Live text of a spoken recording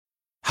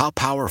How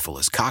powerful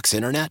is Cox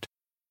Internet?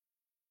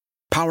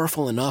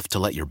 Powerful enough to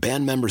let your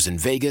band members in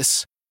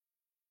Vegas,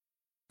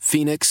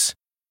 Phoenix,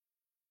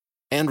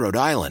 and Rhode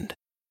Island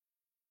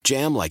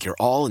jam like you're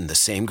all in the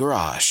same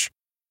garage.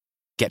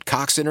 Get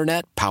Cox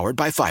Internet powered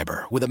by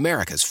fiber with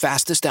America's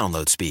fastest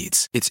download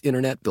speeds. It's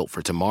internet built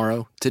for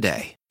tomorrow,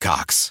 today.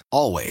 Cox,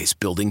 always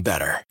building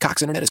better.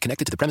 Cox Internet is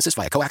connected to the premises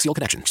via coaxial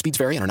connection. Speeds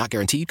vary and are not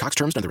guaranteed. Cox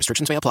terms and other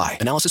restrictions may apply.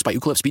 Analysis by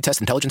Ookla Speed Test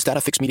Intelligence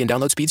Data. Fixed median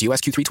download speeds. US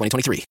Q3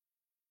 2023.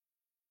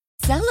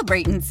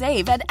 Celebrate and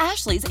save at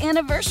Ashley's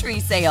Anniversary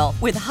Sale.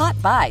 With Hot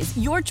Buys,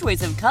 your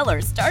choice of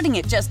colors starting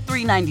at just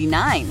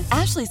 $3.99.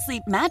 Ashley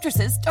Sleep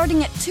mattresses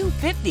starting at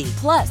 $2.50.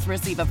 Plus,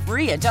 receive a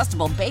free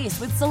adjustable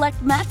base with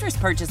select mattress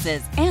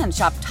purchases. And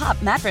shop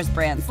top mattress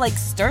brands like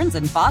Stearns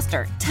 &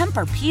 Foster,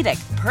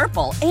 Tempur-Pedic,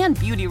 Purple, and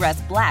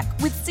Beautyrest Black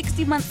with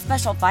 60-month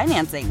special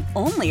financing.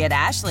 Only at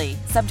Ashley.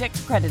 Subject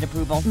to credit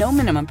approval. No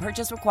minimum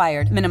purchase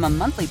required. Minimum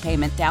monthly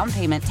payment, down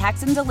payment,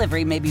 tax, and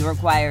delivery may be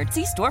required.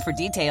 See store for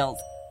details.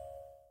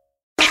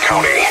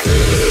 County.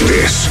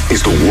 This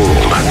is the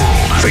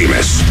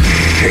world-famous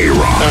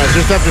K-Rock.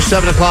 Just after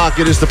 7 o'clock,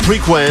 it is the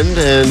Prequend,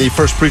 and the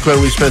first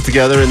Prequend we spent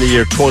together in the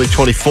year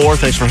 2024.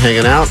 Thanks for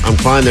hanging out. I'm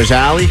Klein. There's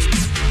Allie. You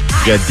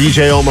got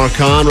DJ Omar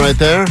Khan right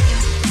there.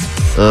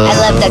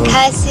 I love the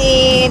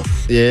cussing.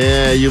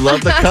 Yeah, you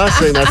love the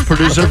cussing. That's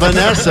producer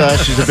Vanessa.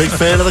 She's a big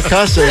fan of the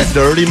cussing.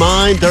 Dirty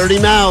mind, dirty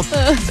mouth.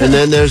 And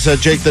then there's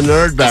Jake the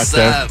Nerd back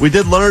there. We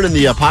did learn in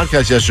the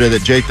podcast yesterday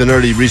that Jake the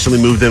Nerd, he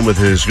recently moved in with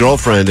his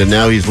girlfriend, and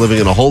now he's living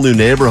in a whole new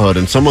neighborhood.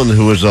 And someone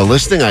who was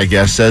listening, I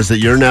guess, says that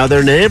you're now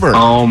their neighbor.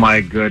 Oh, my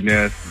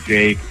goodness.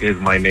 Jake is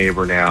my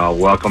neighbor now.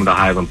 Welcome to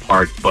Highland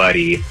Park,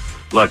 buddy.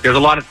 Look, there's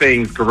a lot of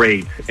things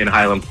great in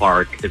Highland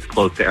Park. It's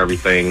close to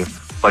everything.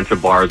 Bunch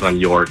of bars on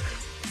York,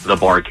 the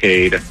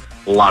Barcade,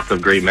 lots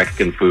of great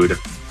Mexican food.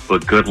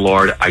 But good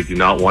Lord, I do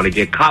not want to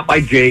get caught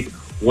by Jake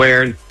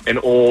wearing an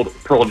old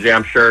Pearl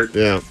Jam shirt.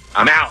 Yeah.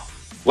 I'm out.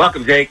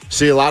 Welcome, Jake.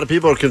 See, a lot of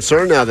people are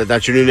concerned now that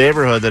that's your new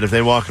neighborhood, that if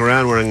they walk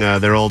around wearing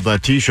their old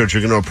T-shirts, you're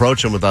going to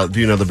approach them without,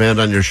 the band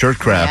on your shirt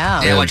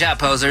crap. Yeah, watch out,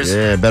 posers.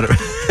 Yeah, better.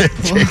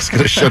 Jake's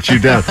going to shut you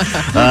down.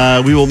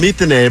 We will meet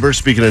the neighbors.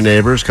 Speaking of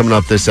neighbors, coming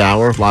up this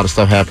hour, a lot of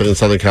stuff happening in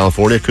Southern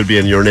California. Could be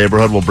in your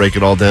neighborhood. We'll break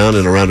it all down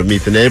in a round of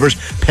Meet the Neighbors.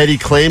 Petty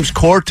claims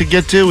court to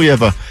get to. We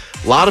have a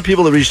lot of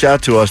people that reached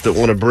out to us that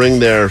want to bring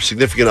their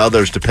significant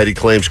others to petty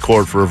claims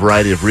court for a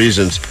variety of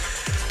reasons.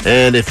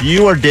 And if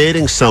you are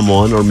dating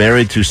someone or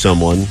married to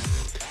someone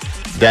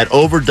that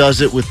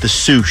overdoes it with the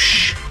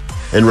sush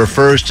and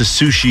refers to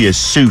sushi as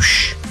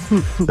sush,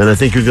 then I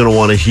think you're going to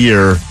want to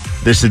hear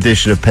this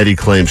edition of Petty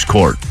Claims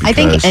Court. I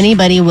think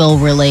anybody will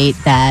relate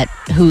that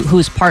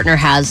whose partner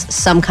has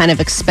some kind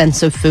of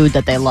expensive food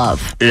that they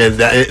love. And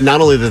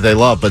not only that they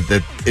love, but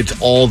that it's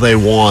all they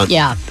want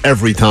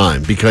every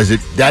time, because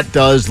that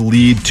does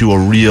lead to a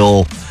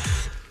real...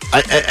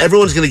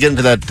 everyone's going to get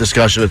into that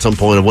discussion at some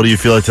point of what do you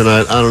feel like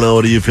tonight? I don't know.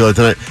 What do you feel like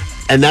tonight?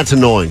 And that's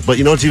annoying. But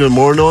you know what's even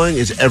more annoying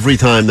is every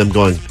time them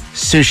going,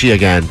 sushi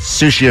again.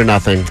 Sushi or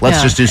nothing.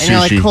 Let's just do sushi. And you're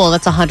like, cool,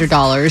 that's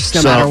 $100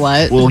 no matter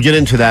what. We'll get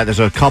into that. There's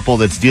a couple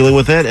that's dealing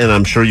with it, and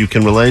I'm sure you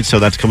can relate. So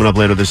that's coming up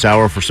later this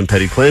hour for some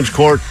Petty Claims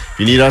Court. If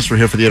you need us, we're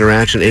here for the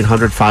interaction.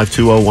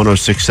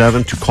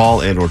 800-520-1067 to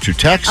call and or to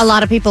text. A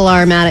lot of people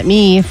are mad at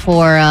me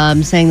for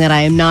saying that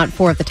I am not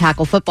for the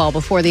tackle football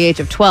before the age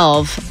of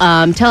 12.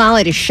 Tell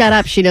Allie to shut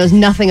up. She knows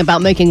nothing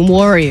about making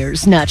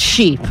warriors, not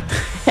sheep.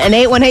 And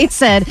 818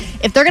 said,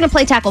 if they're going to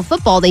play tackle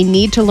football, they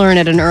need to learn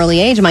at an early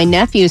age. My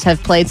nephews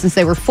have played since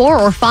they were 4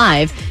 or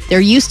 5.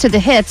 They're used to the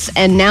hits,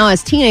 and now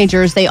as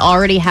teenagers, they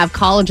already have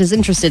colleges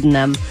interested in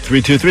them.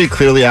 323,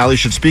 clearly Allie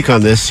should speak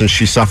on this since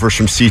she suffers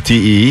from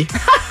CTE.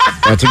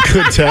 That's a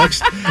good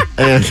text.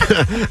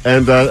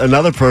 And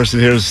another person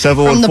here is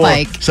 714. From the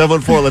bike.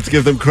 714, let's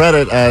give them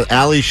credit.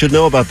 Allie should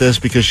know about this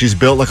because she's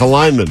built like a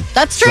lineman.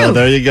 That's true. So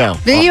there you go.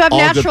 There you have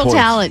natural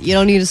talent. You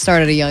don't need to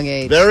start at a young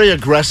age. Very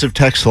aggressive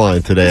text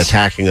line today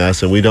attacking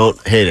us, and we don't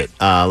hate it.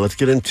 Let's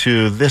get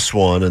into this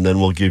one, and then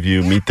we'll give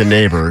you Meet the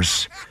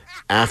Neighbors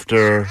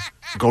after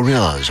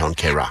Gorillaz on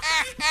K-Rock.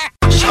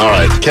 All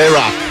right,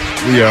 K-Rock.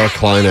 We are a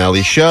Klein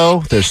Alley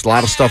show. There's a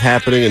lot of stuff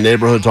happening in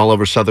neighborhoods all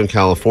over Southern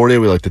California.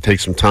 We like to take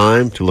some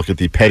time to look at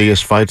the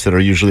pettiest fights that are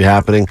usually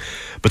happening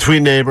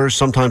between neighbors,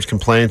 sometimes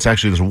complaints.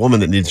 Actually, there's a woman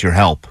that needs your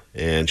help,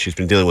 and she's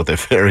been dealing with a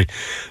very,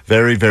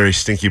 very, very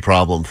stinky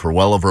problem for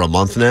well over a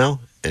month now,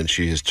 and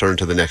she has turned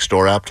to the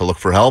Nextdoor app to look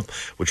for help,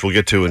 which we'll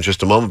get to in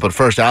just a moment. But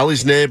first,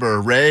 Allie's neighbor,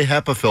 Ray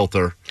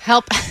Hepafilter.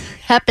 Hep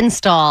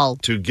install.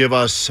 To give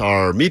us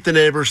our Meet the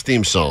Neighbors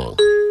theme song.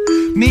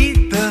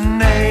 Meet the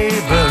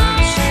neighbors.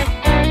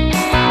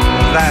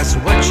 That's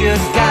what you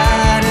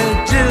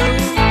gotta do.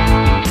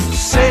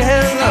 Say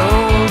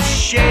hello,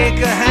 shake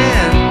a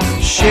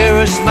hand,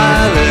 share a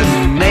smile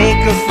and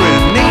make a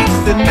friend.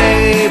 Meet the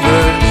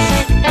neighbors.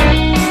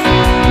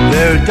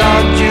 Their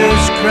dog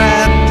just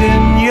crapped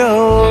in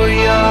your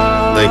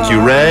yard. Thank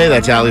you, Ray.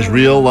 That's Allie's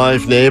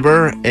real-life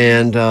neighbor,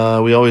 and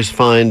we always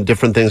find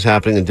different things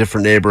happening in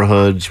different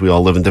neighborhoods. We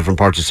all live in different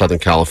parts of Southern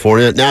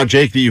California. Now,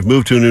 Jake, that you've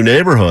moved to a new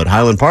neighborhood,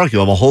 Highland Park,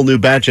 you'll have a whole new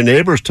batch of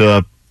neighbors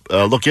to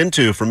look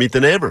into for Meet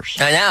the Neighbors.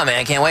 I know, man.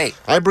 I can't wait.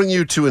 I bring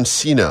you to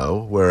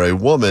Encino, where a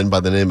woman by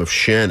the name of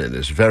Shannon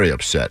is very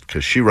upset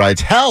because she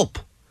writes, "Help!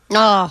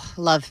 Oh,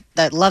 love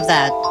that. Love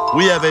that.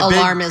 We have a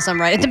Alarmism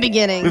right at the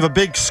beginning. We have a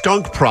big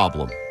skunk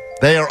problem.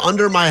 They are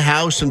under my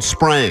house and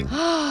spraying.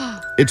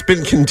 It's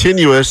been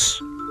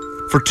continuous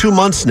for 2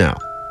 months now,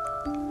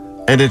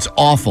 and it's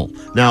awful."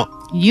 Now,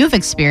 You've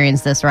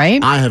experienced this,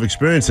 right? I have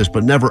experienced this,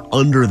 but never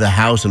under the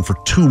house, and for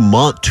 2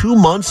 months. 2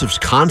 months of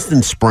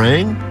constant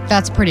spraying.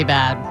 That's pretty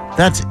bad.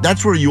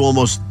 That's where you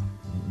almost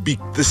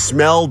the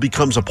smell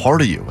becomes a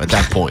part of you at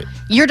that point.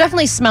 You're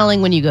definitely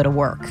smelling when you go to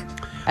work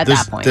at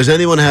that point. Does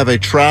anyone have a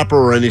trapper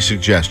or any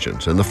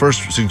suggestions? And the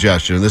first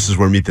suggestion, and this is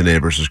where Meet the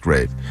Neighbors is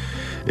great,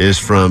 is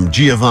from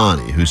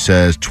Giovanni, who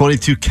says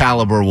 22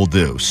 caliber will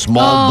do.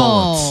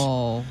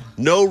 Small bullets.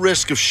 No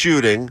risk of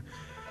shooting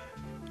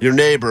your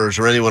neighbors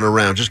or anyone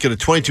around. Just get a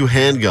 22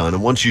 handgun,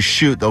 and once you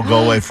shoot, they'll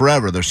go away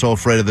forever. They're so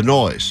afraid of the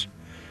noise.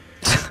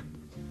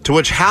 To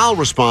which Hal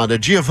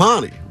responded,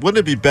 "Giovanni, wouldn't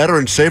it be better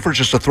and safer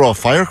just to throw a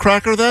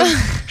firecracker then?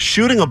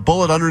 Shooting a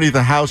bullet underneath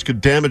the house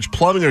could damage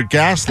plumbing or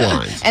gas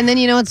lines." And then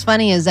you know what's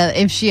funny is that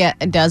if she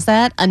does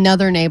that,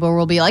 another neighbor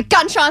will be like,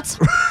 "Gunshots!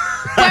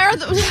 Where are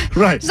the...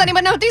 Right. Does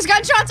anyone know what these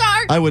gunshots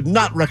are?" I would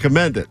not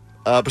recommend it.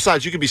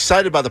 Besides, you could be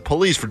cited by the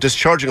police for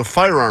discharging a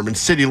firearm in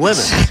city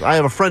limits. I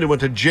have a friend who went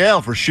to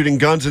jail for shooting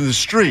guns in the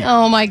street.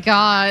 Oh, my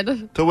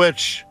God. To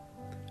which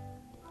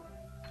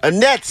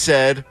Annette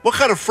said, "What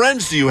kind of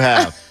friends do you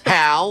have,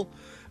 Hal?"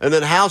 And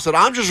then Hal said,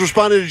 "I'm just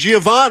responding to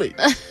Giovanni."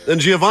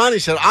 And Giovanni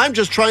said, "I'm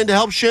just trying to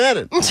help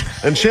Shannon."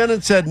 And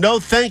Shannon said, "No,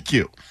 thank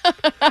you."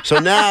 So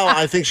now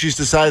I think she's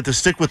decided to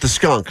stick with the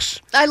skunks.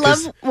 I love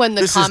when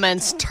the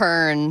comments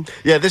turn.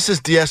 Yeah, this is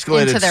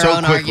de-escalated into their so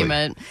own quickly.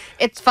 argument.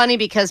 It's funny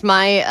because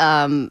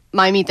my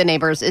Meet the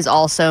Neighbors is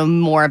also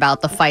more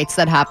about the fights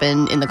that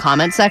happen in the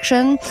comment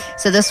section.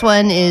 So this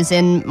one is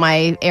in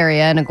my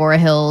area in Agora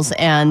Hills,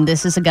 and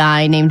this is a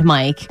guy named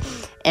Mike,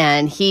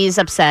 and he's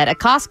upset at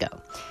Costco.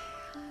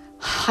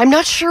 "I'm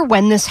not sure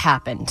when this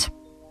happened,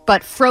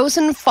 but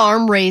frozen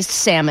farm-raised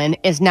salmon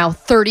is now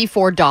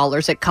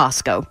 $34 at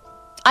Costco.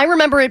 I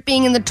remember it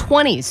being in the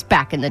 20s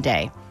back in the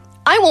day.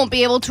 I won't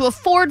be able to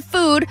afford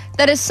food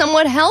that is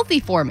somewhat healthy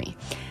for me."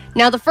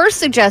 Now, the first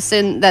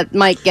suggestion that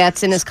Mike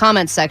gets in his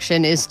comment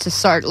section is to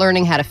start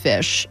learning how to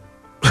fish.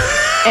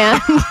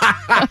 And,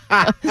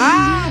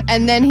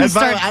 and then he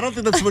starts... I don't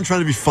think that's someone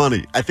trying to be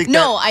funny. I think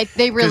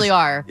they really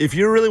are. If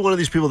you're really one of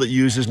these people that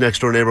uses next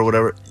door neighbor or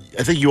whatever,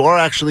 I think you are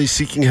actually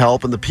seeking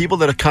help, and the people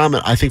that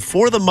comment, I think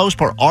for the most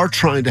part, are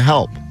trying to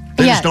help.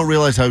 They just don't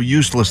realize how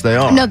useless they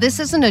are. No, this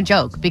isn't a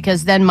joke,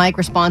 because then Mike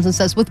responds and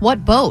says, "With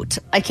what boat?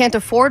 I can't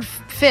afford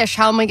fish.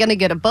 How am I going to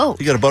get a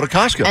boat?" You got a boat at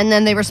Costco. And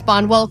then they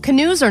respond, "Well,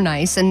 canoes are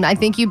nice, and I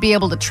think you'd be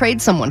able to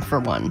trade someone for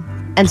one."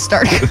 And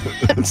start.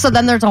 So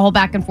then there's a whole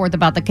back and forth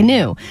about the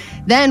canoe.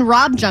 Then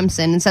Rob jumps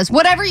in and says,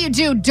 "Whatever you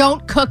do,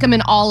 don't cook them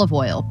in olive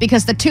oil,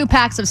 because the 2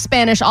 packs of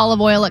Spanish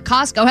olive oil at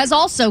Costco has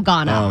also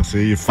gone up. Oh,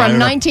 see, you from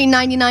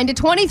 $19.99 to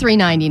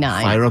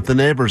 $23.99. Fire up the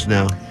neighbors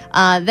now.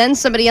 Then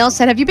somebody else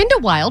said, "Have you been to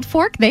Wild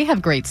Fork? They have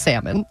great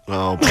salmon."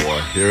 Oh,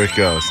 boy. Here it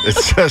goes.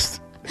 It's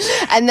just...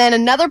 And then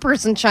another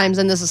person chimes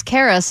in. This is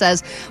Kara,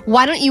 says,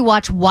 "Why don't you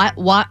watch What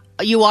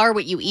You Are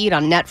What You Eat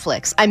on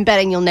Netflix? I'm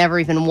betting you'll never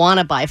even want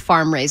to buy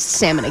farm-raised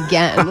salmon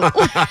again."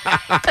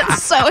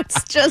 So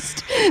it's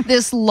just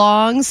this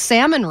long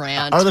salmon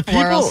rant. Are the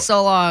people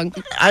so long?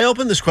 I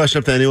open this question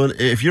up to anyone.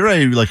 If you're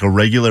a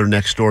regular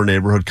next door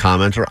neighborhood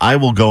commenter, I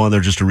will go on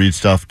there just to read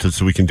stuff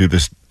so we can do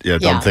this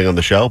dumb thing on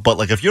the show. But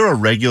if you're a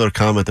regular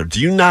commenter,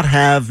 do you not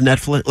have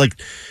Netflix?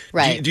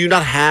 Right. Do you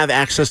not have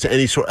access to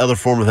any other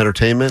form of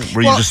entertainment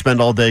where you just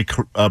spend all day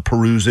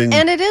perusing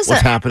and it is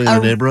what's happening in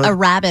the neighborhood? A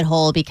rabbit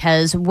hole,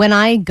 because when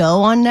I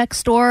go on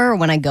Nextdoor,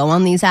 when I go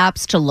on these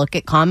apps to look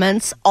at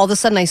comments, all of a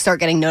sudden I start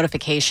getting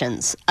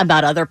notifications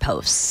about other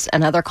posts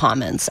and other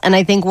comments. And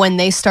I think when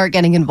they start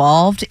getting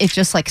involved, it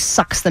just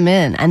sucks them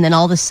in. And then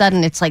all of a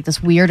sudden it's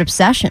this weird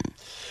obsession.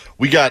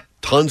 We got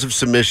tons of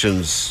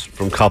submissions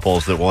from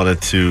couples that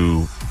wanted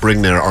to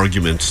bring their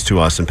arguments to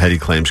us in petty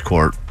claims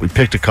court. We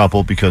picked a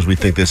couple because we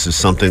think this is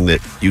something that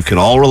you can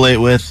all relate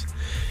with.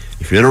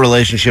 If you're in a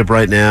relationship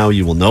right now,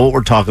 you will know what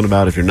we're talking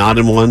about. If you're not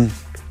in one,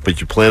 but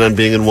you plan on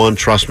being in one,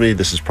 trust me,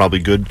 this is probably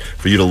good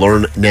for you to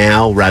learn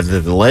now rather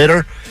than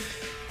later.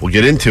 We'll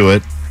get into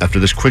it after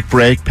this quick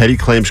break. Petty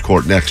Claims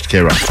Court next,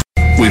 K-Rock.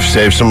 We've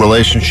saved some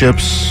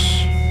relationships.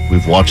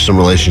 We've watched some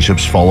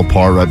relationships fall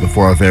apart right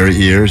before our very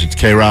ears. It's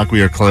K-Rock.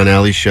 We are Klein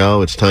Alley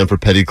Show. It's time for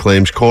Petty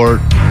Claims Court.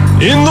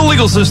 In the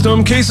legal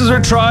system, cases are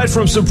tried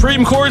from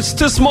Supreme Courts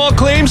to small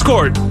claims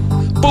court.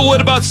 But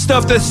what about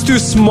stuff that's too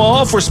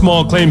small for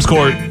small claims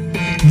court?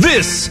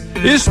 This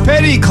is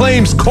Petty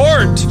Claims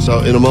Court. So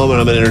in a moment,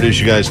 I'm going to introduce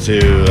you guys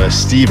to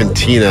Steve and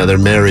Tina. They're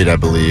married, I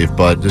believe,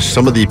 but there's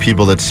some of the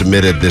people that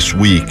submitted this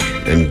week,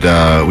 and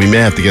we may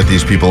have to get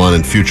these people on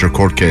in future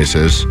court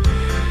cases.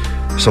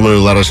 Someone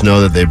who let us know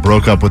that they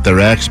broke up with their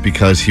ex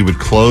because he would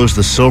close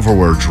the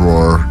silverware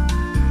drawer,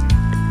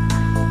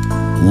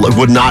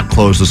 would not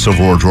close the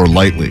silverware drawer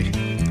lightly.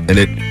 And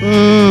it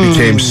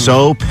became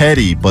so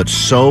petty, but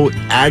so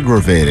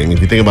aggravating. If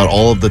you think about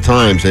all of the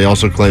times, they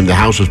also claim the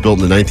house was built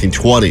in the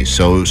 1920s,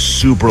 so it was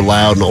super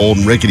loud and old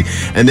and rickety.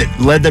 And it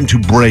led them to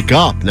break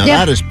up. Now,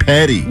 that is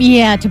petty.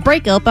 Yeah, to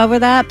break up over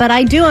that. But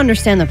I do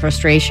understand the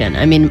frustration.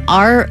 I mean,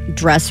 our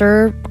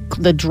dresser,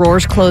 the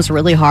drawers close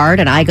really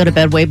hard, and I go to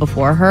bed way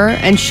before her,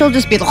 and she'll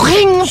just be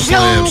like,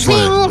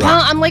 Slam.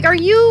 I'm like,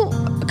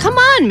 come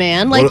on,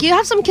 man. Like, you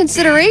have some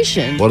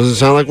consideration. What does it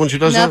sound like when she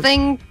does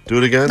Nothing. that? Do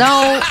it again?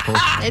 No,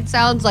 it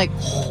sounds like...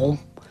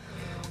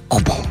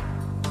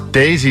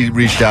 Daisy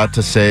reached out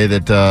to say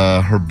that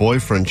her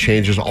boyfriend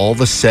changes all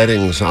the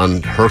settings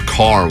on her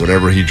car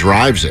whenever he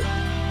drives it.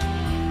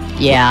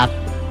 Yeah.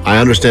 I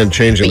understand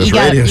changing But this you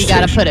radio got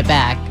station. to put it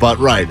back. But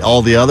right,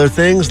 all the other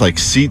things like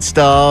seat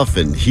stuff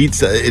and heat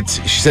stuff,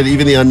 she said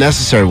even the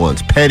unnecessary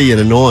ones, petty and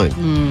annoying.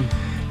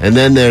 And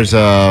then there's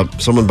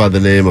someone by the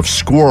name of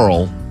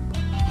Squirrel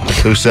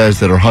who says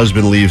that her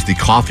husband leaves the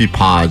coffee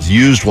pods,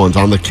 used ones,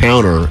 on the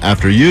counter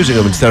after using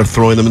them instead of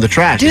throwing them in the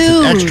trash. It's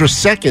an extra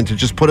second to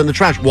just put in the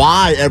trash.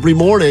 Why every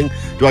morning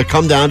do I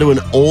come down to an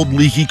old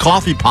leaky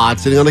coffee pod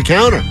sitting on the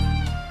counter?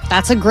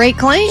 That's a great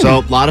claim. So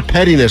a lot of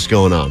pettiness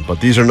going on, but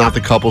these are not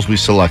the couples we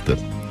selected.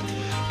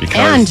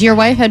 And your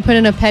wife had put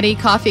in a petty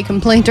coffee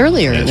complaint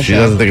earlier in the she show.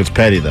 doesn't think it's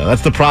petty, though.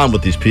 That's the problem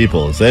with these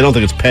people, is they don't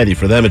think it's petty.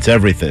 For them, it's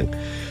everything.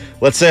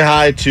 Let's say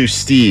hi to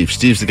Steve.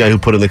 Steve's the guy who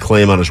put in the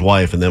claim on his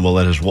wife, and then we'll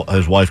let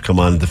his wife come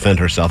on and defend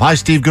herself. Hi,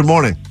 Steve. Good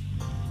morning.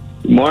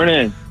 Good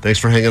morning. Thanks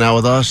for hanging out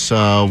with us.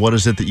 What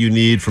is it that you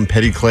need from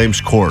Petty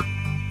Claims Court?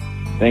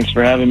 Thanks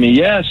for having me.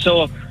 Yeah,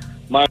 so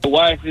my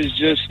wife is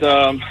just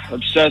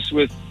obsessed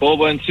with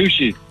boba and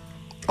sushi.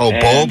 Oh,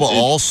 And boba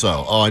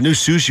also. Oh, I knew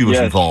sushi was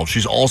involved.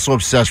 She's also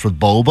obsessed with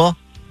boba?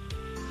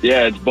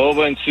 Yeah, it's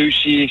boba and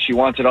sushi. She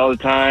wants it all the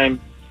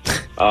time.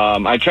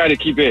 I try to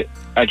keep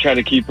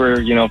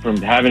her, from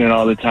having it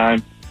all the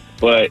time,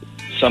 but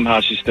somehow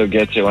she still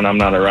gets it when I'm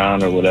not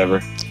around or whatever.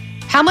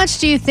 How much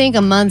do you think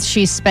a month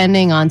she's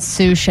spending on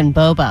sushi and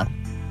boba?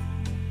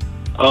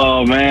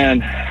 Oh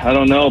man, I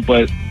don't know,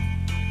 but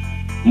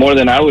more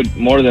than I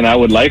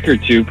would like her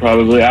to,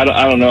 probably. I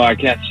don't know. I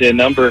can't say a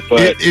number,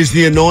 but Is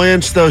the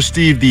annoyance, though,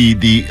 Steve,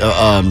 the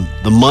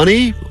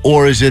money,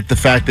 or is it the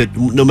fact that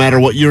no matter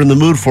what you're in the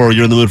mood for,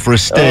 you're in the mood for a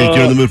steak,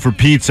 you're in the mood for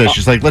pizza?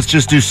 She's like, let's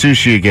just do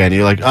sushi again.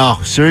 You're like,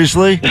 oh,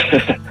 seriously?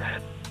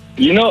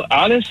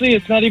 Honestly,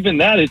 it's not even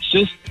that. It's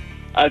just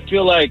I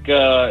feel like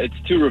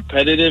it's too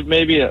repetitive.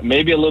 Maybe a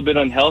little bit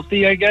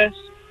unhealthy, I guess.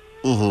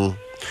 Mm-hmm.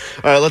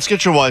 All right, let's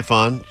get your wife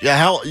on. Yeah,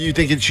 how you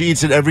think she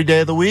eats it every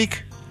day of the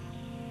week?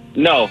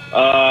 No,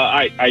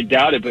 I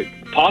doubt it, but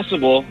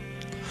possible.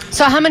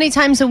 So how many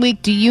times a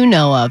week do you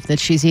know of that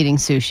she's eating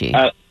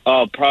sushi?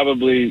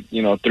 Probably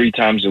 3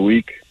 times a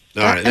week.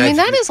 All right, I mean,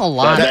 that is a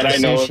lot of I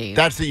know of. sushi.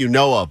 That's that you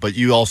know of, but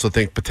you also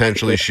think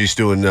potentially she's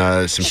doing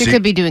some. She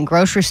could be doing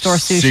grocery store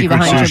sushi secret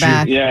behind her sushi.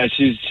 back. Yeah,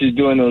 she's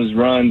doing those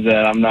runs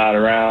that I'm not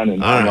around,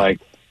 and All I'm right. like,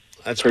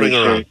 Let's pretty bring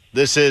her sure. on.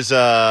 This is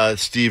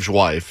Steve's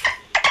wife.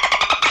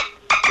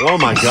 Oh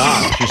my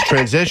God, she's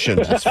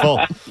transitioned. It's full.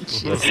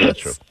 That's not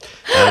true.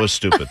 That was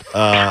stupid.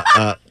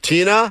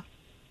 Tina?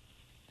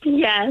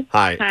 Yes.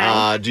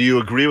 Hi. Do you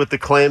agree with the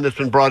claim that's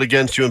been brought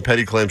against you in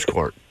Petty Claims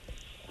Court?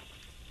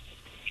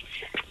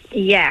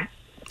 Yeah.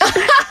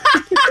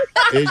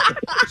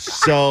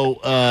 So,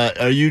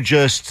 are you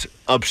just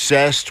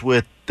obsessed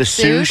with the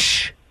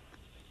sushi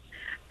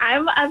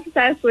I'm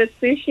obsessed with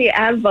sushi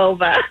and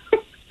boba.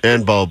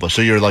 and boba?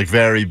 So you're like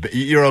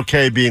you're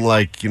okay being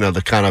like,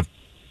 the kind of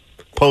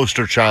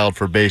poster child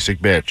for basic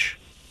bitch.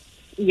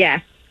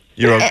 Yes.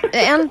 You're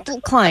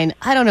And Klein,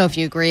 I don't know if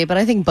you agree, but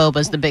I think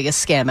boba's the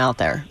biggest scam out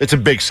there. It's a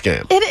big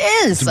scam. It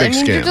is. It's a big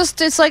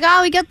scam. It's like,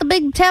 we got the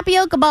big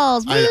tapioca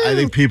balls. I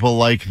think people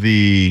like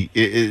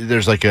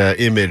there's like a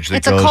image that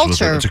It's a goes with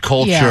culture. it. It's a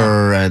culture,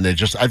 Yeah. and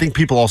I think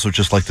people also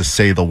just like to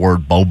say the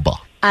word boba.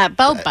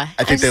 Boba.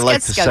 I think they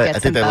like to say. I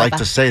think they like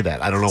to say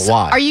that. I don't know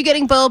why. Are you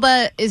getting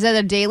boba? Is that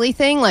a daily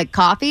thing, like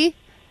coffee?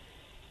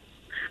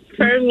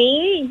 For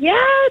me, yeah,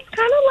 it's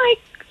kind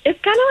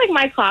of like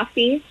my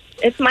coffee.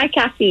 It's my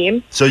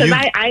caffeine. So Because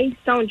you- I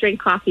don't drink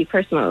coffee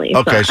personally.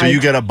 Okay, so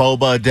you get a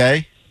boba a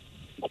day,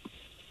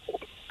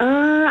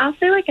 I'll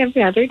say like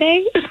every other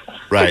day.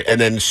 right?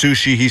 And then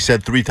sushi, he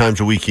said 3 times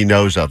a week he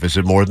knows of. Is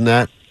it more than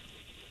that?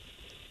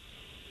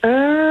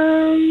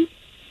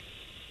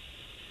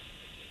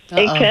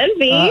 It could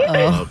be.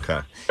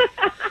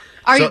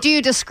 Okay. Do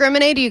you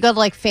discriminate? Do you go to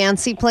like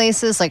fancy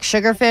places like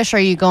Sugarfish? Are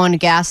you going to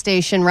gas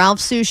station Ralph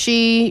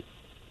Sushi?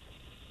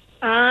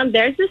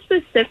 There's a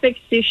specific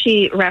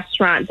sushi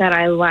restaurant that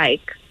I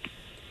like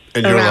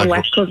And you're around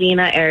like, West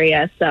Covina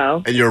area.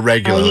 So and you're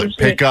regular, I like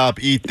usually- pick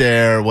up, eat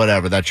there,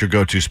 whatever. That's your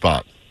go-to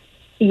spot.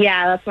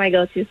 yeah, that's my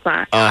go-to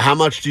spot. How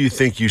much do you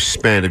think you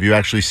spend? Have you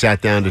actually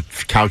sat down to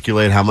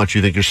calculate how much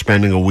you think you're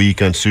spending a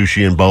week on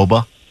sushi and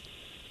boba?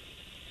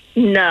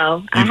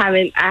 No, I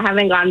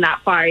haven't gone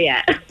that far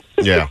yet.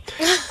 Yeah.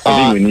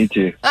 I think we need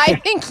to. I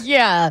think,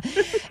 yeah.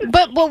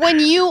 But when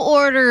you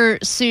order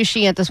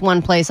sushi at this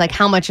one place, like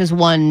how much is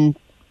one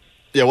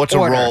Yeah, what's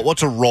order. a roll?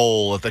 What's a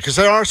roll? Because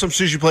there are some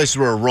sushi places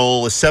where a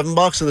roll is $7,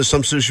 and there's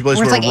some sushi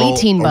places Where it's where like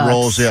 $18. a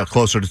roll's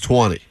closer to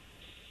 20.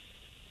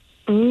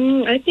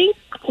 I think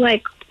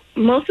like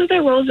most of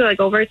the rolls are like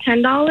over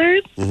 $10.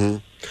 Mm-hmm.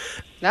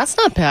 That's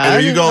not And bad. are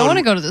you going? I want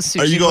to go to the sushi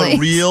Are you going place.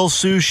 real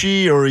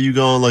sushi, or are you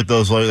going like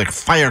those like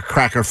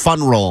firecracker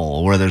fun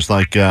roll where there's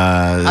like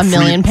a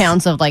million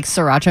pounds of like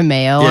sriracha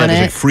mayo Yeah, on there's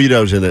it? like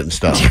Fritos in it and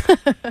stuff.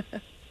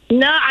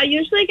 No, I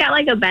usually get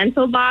like a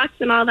bento box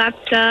and all that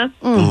stuff.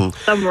 Mhm.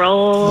 Some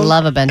rolls.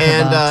 Love a bento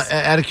And box.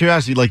 out of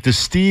curiosity, like, does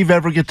Steve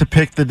ever get to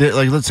pick the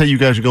like? Let's say you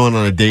guys are going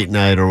on a date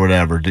night or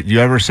whatever. Did you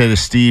ever say to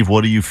Steve,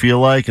 "What do you feel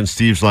like?" And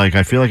Steve's like,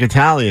 "I feel like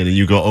Italian," and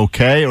you go,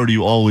 "Okay," or do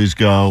you always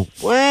go,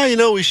 "Well, you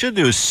know, what we should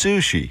do is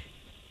sushi."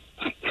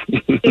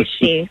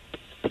 Sushi.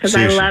 Because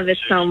I Sushi. love it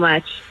so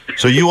much.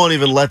 So you won't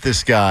even let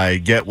this guy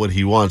get what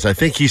he wants. I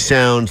think he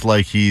sounds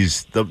like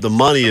he's the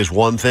money is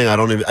one thing.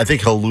 I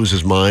think he'll lose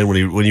his mind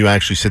when you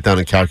actually sit down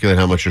and calculate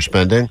how much you're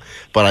spending.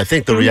 But I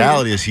think the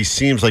reality is he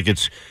seems like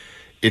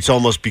it's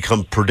almost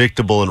become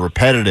predictable and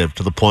repetitive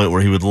to the point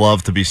where he would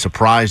love to be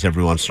surprised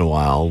every once in a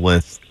while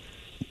with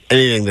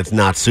anything that's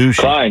not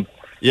sushi. Fine.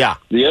 Yeah.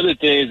 The other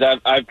thing is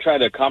I've tried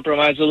to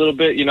compromise a little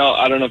bit. You know,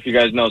 I don't know if you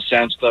guys know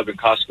Sam's Club and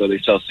Costco. They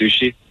sell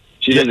sushi.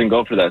 She doesn't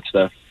go for that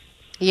stuff.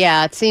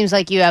 Yeah, it seems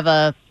like you have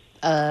a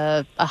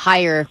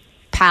higher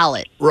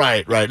palate.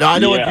 Right. No, I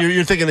know Yeah. what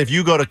you're thinking. If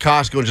you go to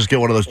Costco and just get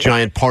one of those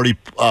giant party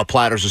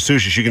platters of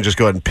sushi, she can just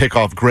go ahead and pick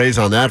off graze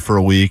on that for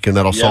a week, and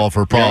that'll solve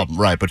her problem.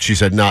 Right, but she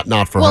said not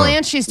for Well, her.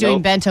 and she's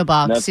doing bento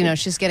box. Nothing. You know,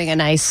 she's getting a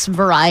nice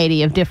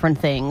variety of different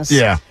things.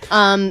 Yeah.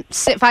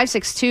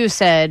 562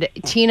 said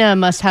Tina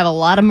must have a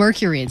lot of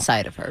mercury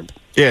inside of her.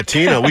 Yeah,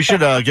 Tina, we should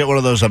get one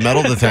of those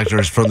metal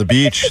detectors from the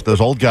beach. Those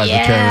old guys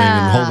are carrying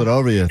and hold it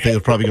over you. I think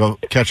it'll probably go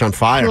catch on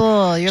fire.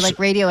 Cool. You're like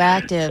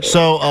radioactive.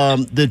 So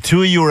the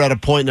two of you are at a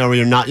point now where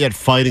you're not yet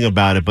fighting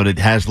about it, but it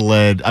has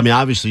led. I mean,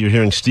 obviously, you're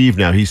hearing Steve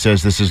now. He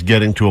says this is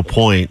getting to a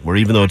point where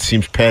even though it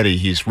seems petty,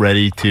 he's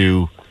ready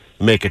to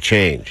make a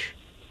change.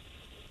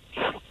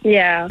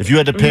 Yeah. If you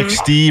had to pick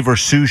Steve or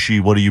sushi,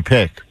 what do you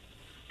pick?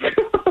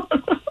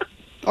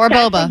 Or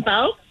boba.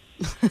 Both?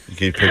 You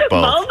can pick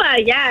both.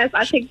 Boba, yes.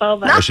 I pick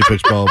boba. Oh, she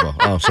picks boba.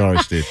 Oh, sorry,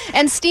 Steve.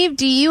 And Steve,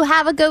 do you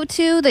have a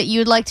go-to that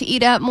you'd like to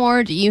eat at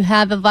more? Do you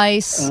have a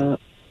vice?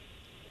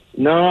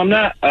 No, I'm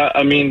not.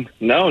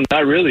 No,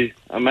 not really.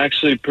 I'm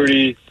actually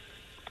pretty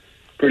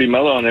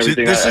mellow on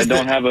everything. this I is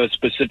don't have a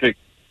specific.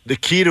 The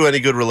key to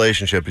any good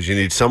relationship is you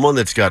need someone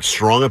that's got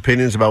strong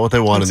opinions about what they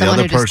want, and the someone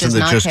other who just person does that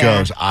not just care.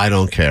 goes, "I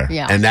don't care,"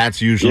 Yeah. and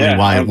that's usually Yeah,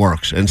 why it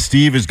works. And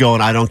Steve is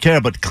going, "I don't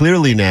care," but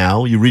clearly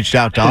now you reached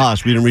out to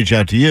us. We didn't reach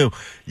out to you.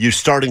 You're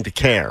starting to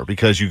care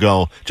because you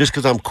go, just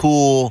because I'm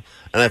cool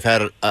and I've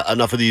had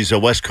enough of these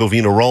West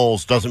Covina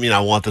rolls doesn't mean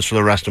I want this for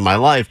the rest of my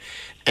life.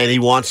 And he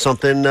wants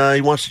something. He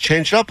wants to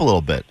change it up a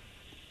little bit.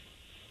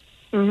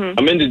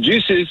 I'm into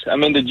juices.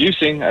 I'm into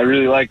juicing. I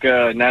really like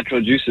natural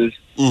juices.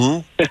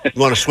 You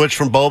want to switch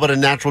from boba to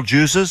natural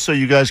juices so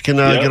you guys can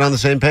Yep. get on the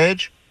same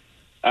page?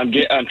 I'm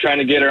trying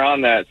to get her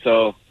on that.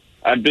 So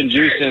I've been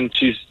juicing.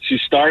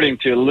 She's starting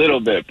to a little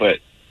bit, but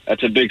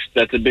that's a big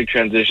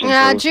transition.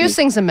 Yeah, So we'll see.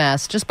 juicing's a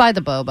mess. Just buy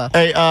the boba.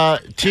 Hey,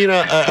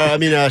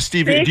 Tina.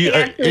 Steve, do you,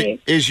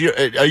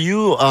 are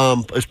you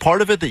is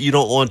part of it that you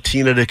don't want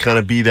Tina to kind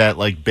of be that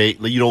like bait?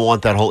 You don't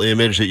want that whole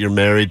image that you're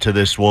married to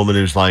this woman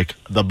who's like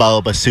the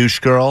boba sush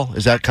girl.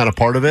 Is that kind of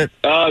part of it?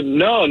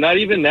 No, not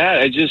even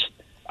that.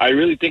 I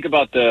really think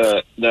about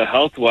the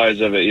health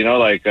wise of it. You know,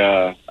 like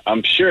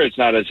I'm sure it's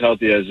not as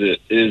healthy as it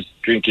is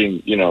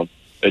drinking, you know,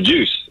 a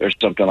juice or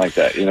something like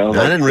that. You know, I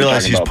like didn't we're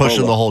realize talking he's about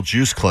pushing boba. the whole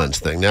juice cleanse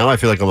thing. Now I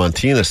feel like I'm on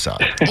Tina's side.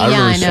 Yeah, really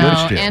I know.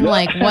 switched here. And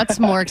like, what's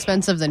more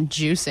expensive than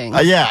juicing?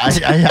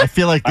 I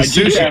feel like the I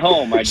juice sushi. at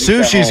home. I juice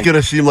at Sushi's home. going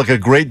to seem like a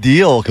great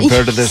deal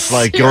compared to this,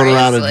 like going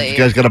around and Seriously. you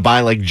guys got to buy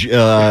like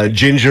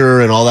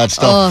ginger and all that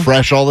stuff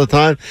fresh all the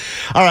time.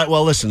 All right,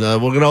 well, listen, we're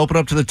going to open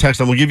up to the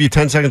text. I'm going to give you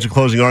 10 seconds of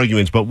closing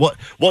arguments. But what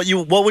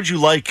would you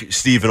like,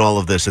 Steve, in all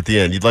of this at the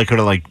end? You'd like her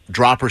to like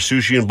drop her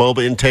sushi and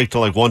boba intake to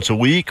like once a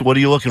week? What are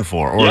you looking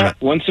for? Or Yeah,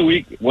 once a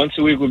week. Once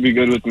a week would be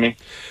good with me.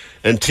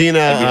 And Tina,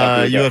 I'd be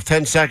happy with you that. have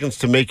 10 seconds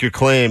to make your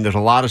claim. There's a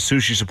lot of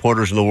sushi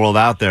supporters in the world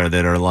out there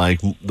that are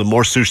like, the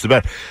more sushi, the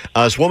better.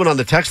 This woman on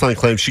the text line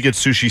claims she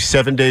gets sushi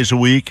 7 days a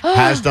week,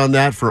 has done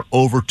that for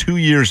over 2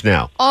 years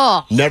now.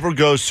 Oh. Never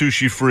goes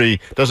sushi free.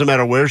 Doesn't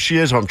matter where she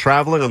is. If I'm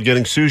traveling, I'm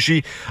getting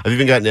sushi. I've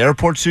even gotten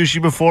airport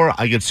sushi before.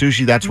 I get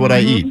sushi. That's what I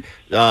eat.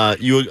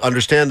 You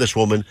understand this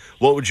woman.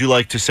 What would you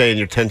like to say in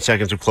your 10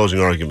 seconds of closing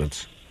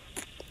arguments?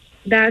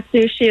 That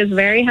sushi is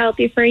very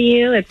healthy for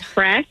you. It's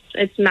fresh.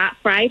 It's not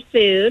fried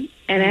food.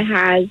 And it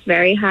has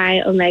very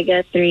high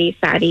omega-3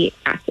 fatty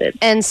acids.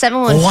 And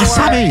 714.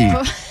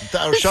 Wasabi.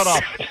 Oh, shut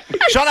up.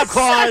 Shut up,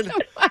 Klein.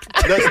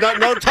 There's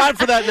no time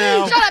for that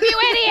now. Shut up, you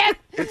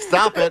idiot!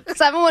 Stop it.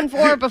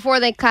 714, before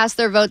they cast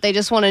their vote, they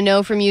just want to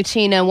know from you,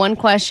 Tina, one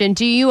question.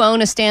 Do you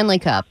own a Stanley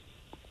Cup?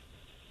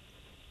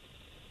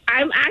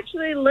 I'm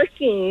actually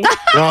looking.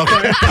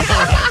 Okay.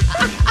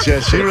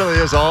 She really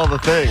is all the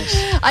things.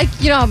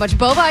 You know how much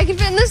boba I can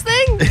fit in this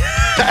thing?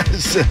 I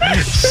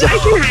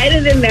can hide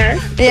it in there.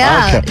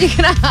 Yeah, Okay. you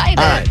can hide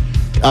All it. right.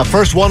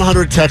 First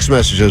 100 text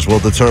messages will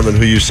determine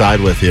who you side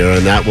with here,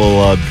 and that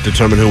will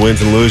determine who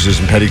wins and loses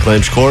in petty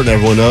claims court. And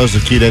everyone knows the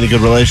key to any good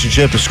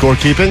relationship is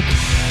scorekeeping.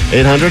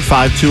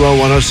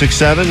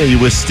 800-520-1067. Are you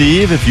with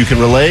Steve? If you can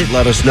relate,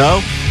 let us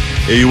know.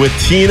 Are you with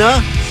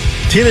Tina?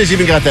 Tina's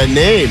even got that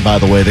name, by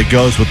the way, that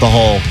goes with the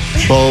whole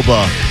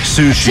boba,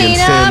 sushi, and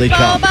Tina, Stanley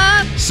Cup.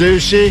 boba.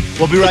 Sushi.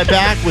 We'll be right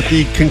back with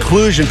the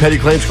conclusion petty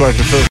claims court.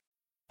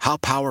 How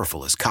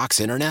powerful is Cox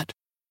Internet?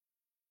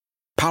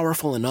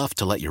 Powerful enough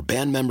to let your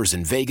band members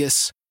in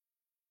Vegas,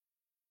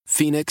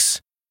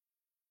 Phoenix,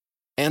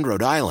 and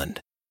Rhode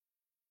Island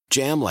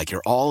jam like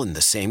you're all in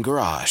the same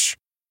garage.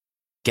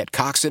 Get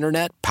Cox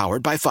Internet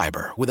powered by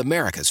fiber with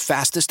America's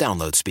fastest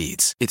download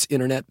speeds. It's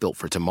internet built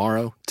for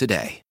tomorrow,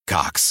 today.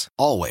 Cox,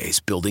 always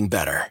building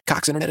better.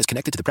 Cox Internet is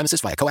connected to the premises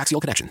via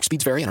coaxial connection.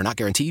 Speeds vary and are not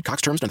guaranteed.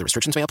 Cox terms and other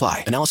restrictions may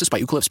apply. Analysis by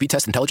Ookla of Speed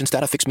Test Intelligence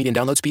Data. Fixed median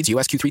download speeds.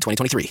 US Q3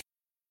 2023.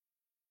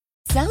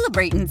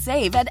 Celebrate and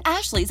save at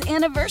Ashley's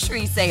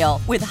Anniversary Sale.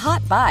 With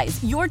Hot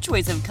Buys, your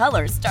choice of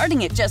colors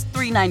starting at just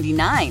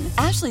 $3.99.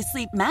 Ashley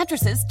Sleep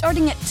mattresses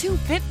starting at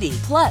 $2.50.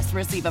 Plus,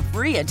 receive a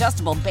free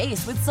adjustable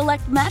base with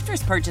select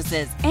mattress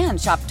purchases. And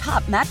shop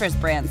top mattress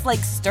brands like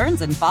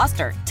Stearns &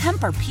 Foster,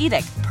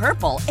 Tempur-Pedic,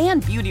 Purple,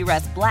 and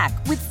Beautyrest Black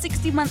with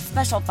 60-month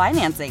special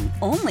financing.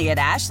 Only at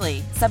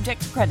Ashley.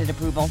 Subject to credit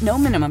approval. No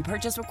minimum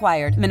purchase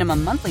required.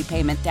 Minimum monthly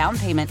payment, down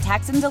payment,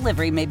 tax, and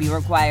delivery may be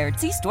required.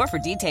 See store for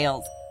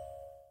details.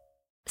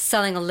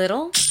 Selling a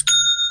little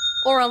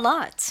or a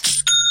lot?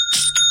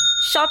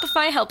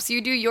 Shopify helps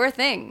you do your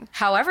thing,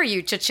 however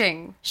you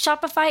cha-ching.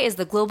 Shopify is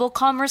the global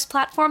commerce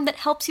platform that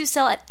helps you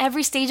sell at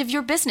every stage of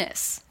your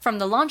business. From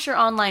the launch your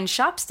online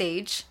shop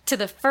stage, to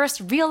the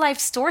first real-life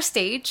store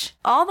stage,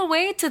 all the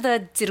way to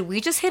the did we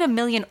just hit 1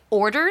 million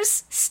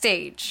orders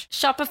stage.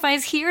 Shopify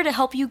is here to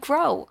help you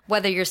grow.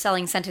 Whether you're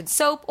selling scented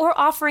soap or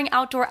offering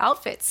outdoor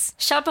outfits,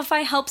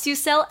 Shopify helps you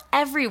sell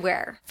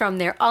everywhere. From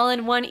their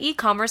all-in-one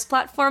e-commerce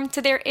platform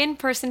to their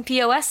in-person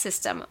POS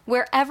system,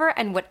 wherever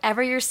and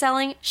whatever you're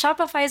selling,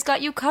 Shopify's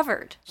got you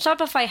covered.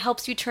 Shopify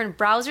helps you turn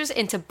browsers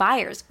into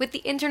buyers with the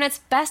internet's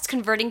best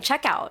converting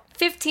checkout.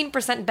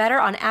 15% better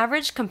on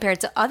average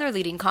compared to other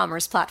leading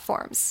commerce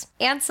platforms.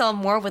 And sell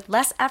more with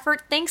less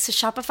effort thanks to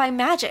Shopify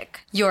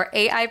Magic, your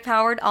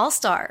AI-powered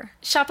all-star.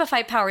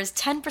 Shopify powers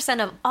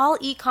 10% of all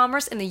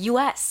e-commerce in the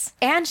US.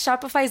 And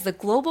Shopify is the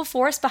global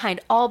force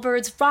behind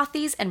Allbirds,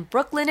 Rothy's, and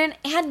Brooklinen,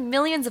 and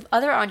millions of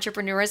other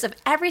entrepreneurs of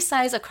every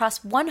size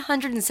across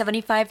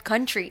 175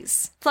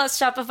 countries. Plus,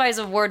 Shopify's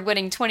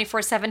award-winning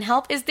 24/7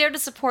 help is there to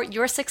support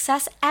your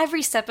success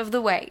every step of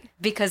the way.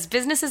 Because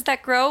businesses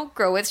that grow,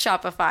 grow with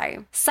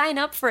Shopify. Sign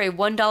up for a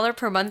 $1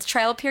 per month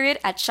trial period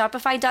at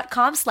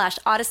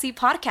shopify.com/Odyssey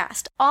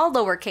Podcast, all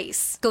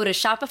lowercase. Go to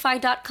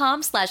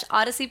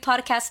shopify.com/Odyssey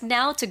Podcast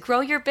now to grow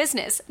your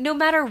business, no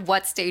matter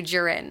what stage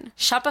you're in.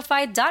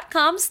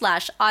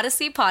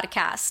 Shopify.com/Odyssey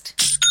Podcast.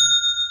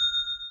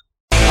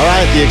 All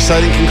right, the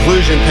exciting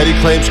conclusion, petty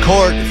claims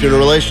court. If you're in a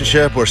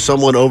relationship where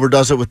someone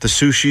overdoes it with the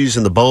sushis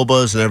and the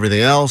bobas and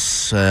everything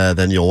else,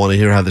 then you'll want to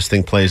hear how this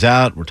thing plays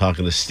out. We're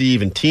talking to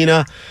Steve and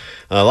Tina.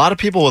 A lot of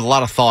people with a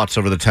lot of thoughts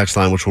over the text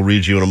line, which we'll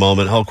read you in a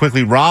moment. Oh,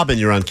 quickly, Robin,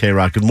 you're on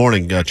K-Rock. Good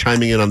morning.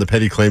 Chiming in on the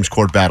petty claims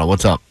court battle.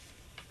 What's up?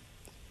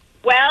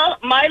 Well,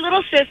 my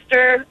little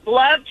sister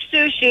loved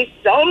sushi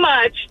so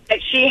much that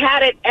she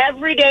had it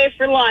every day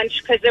for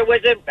lunch because there was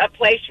a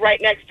place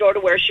right next door to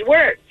where she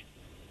worked.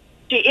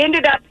 She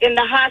ended up in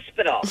the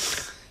hospital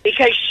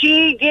because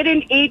she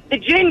didn't eat the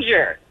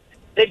ginger.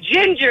 The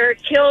ginger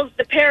kills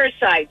the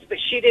parasites, but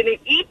she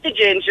didn't eat the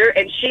ginger,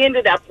 and she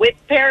ended up with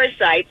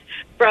parasites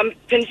from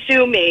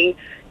consuming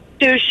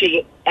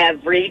sushi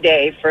every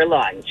day for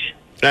lunch.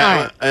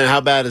 And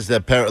how bad is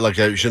that? Like,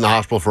 is she in the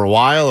hospital for a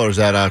while, or is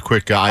that a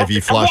quick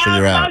IV flush and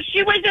you're out? Well,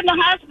 she was in the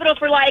hospital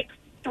for like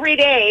 3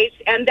 days,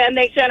 and then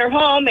they sent her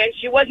home, and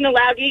she wasn't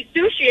allowed to eat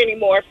sushi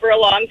anymore for a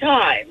long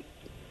time.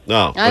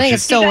 No, I think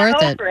it's still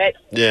worth it.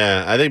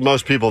 Yeah, I think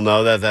most people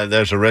know that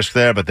there's a risk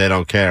there, but they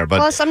don't care. But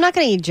Plus, I'm not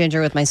going to eat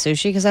ginger with my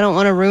sushi because I don't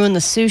want to ruin the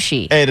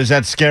sushi. Hey, does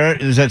that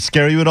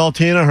scare you at all,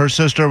 Tina? Her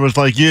sister was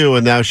like you,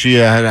 and now she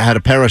had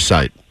a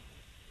parasite.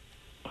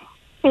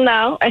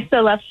 No, I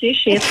still love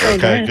sushi. It's so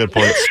Okay, good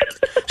point.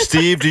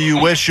 Steve, do you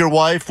wish your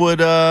wife would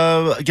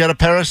get a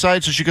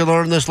parasite so she could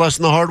learn this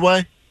lesson the hard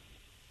way?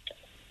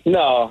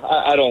 No,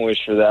 I don't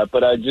wish for that,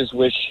 but I just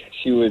wish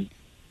she would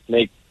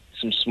make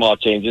some small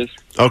changes.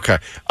 Okay.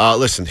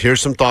 Listen, here's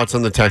some thoughts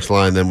on the text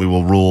line, then we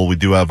will rule. We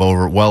do have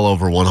well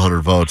over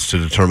 100 votes to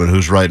determine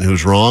who's right and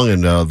who's wrong,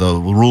 and the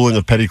ruling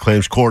of petty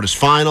claims court is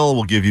final.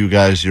 We'll give you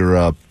guys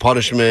your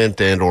punishment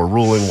and or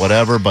ruling,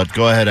 whatever, but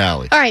go ahead,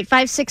 Allie. All right,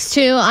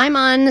 562. I'm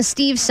on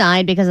Steve's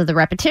side because of the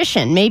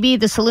repetition. Maybe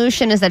the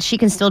solution is that she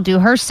can still do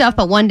her stuff,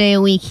 but one day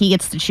a week he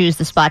gets to choose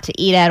the spot to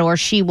eat at, or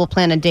she will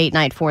plan a date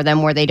night for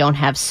them where they don't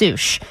have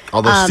sushi.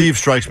 Although Steve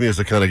strikes me as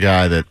the kind of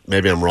guy that,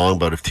 maybe I'm wrong,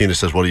 but if Tina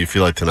says, what do you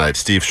feel like tonight?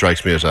 Steve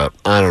strikes me as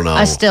I don't know.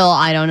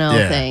 I don't know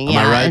thing.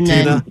 Am I right, and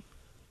Tina?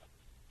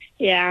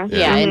 Yeah.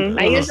 Yeah, and-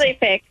 I usually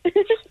pick.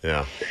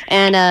 Yeah.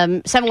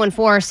 And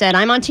 714 said,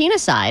 I'm on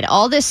Tina's side.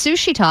 All this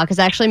sushi talk is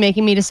actually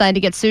making me decide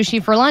to get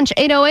sushi for lunch.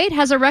 808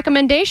 has a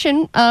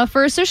recommendation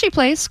for a sushi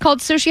place called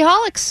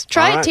Sushiholics.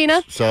 Try All it, right.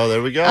 Tina. So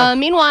there we go.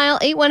 Meanwhile,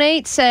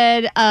 818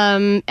 said,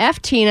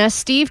 F Tina,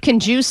 Steve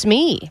can juice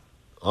me.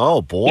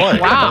 Oh, boy.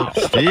 Wow.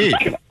 Steve.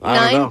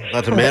 I don't know.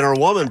 That's a man or a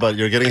woman, but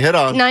you're getting hit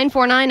on.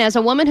 949, as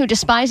a woman who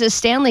despises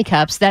Stanley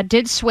Cups, that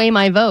did sway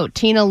my vote.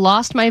 Tina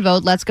lost my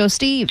vote. Let's go,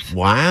 Steve.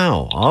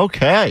 Wow.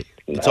 Okay.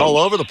 It's all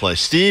over the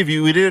place. Steve,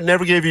 we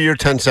never gave you your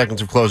 10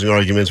 seconds of closing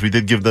arguments. We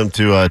did give them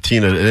to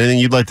Tina. Anything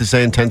you'd like to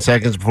say in 10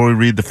 seconds before we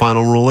read the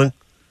final ruling?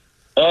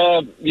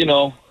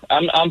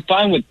 I'm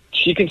fine with.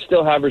 She can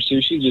still have her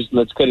sushi. Just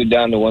let's cut it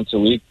down to once a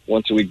week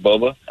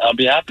boba. I'll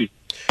be happy.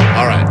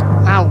 All right.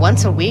 Wow,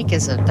 once a week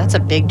that's a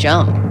big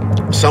jump.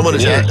 Someone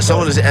is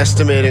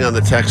estimating on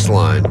the text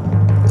line,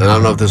 and I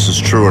don't know if this is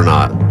true or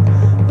not,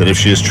 that if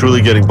she is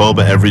truly getting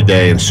boba every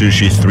day and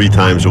sushi 3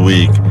 times a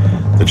week,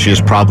 that she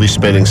is probably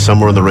spending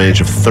somewhere in the range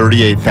of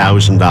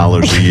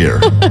 $38,000 a year.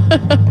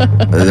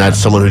 And that's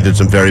someone who did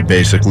some very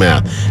basic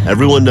math.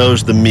 Everyone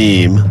knows the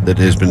meme that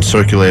has been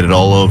circulated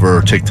all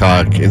over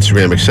TikTok,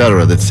 Instagram,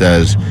 etc., that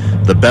says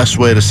the best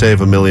way to save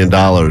 $1 million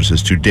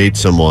is to date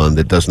someone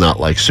that does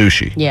not like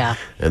sushi. Yeah.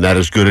 And that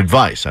is good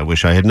advice. I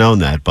wish I had known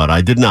that, but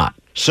I did not.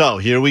 So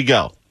here we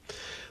go.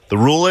 The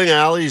ruling,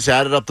 Allie's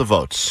added up the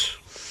votes.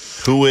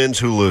 Who wins,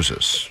 who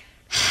loses?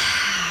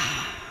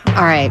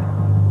 All right.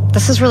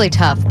 This is really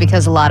tough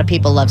because a lot of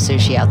people love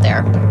sushi out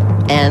there.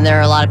 And there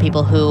are a lot of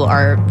people who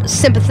are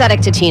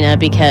sympathetic to Tina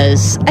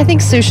because I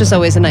think sushi's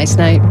always a nice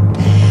night.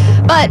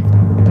 But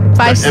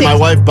And my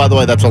wife, by the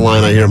way, that's a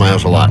line I hear in my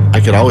house a lot. I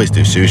could always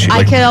do sushi.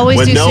 I could always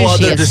do When no sushi,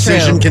 other it's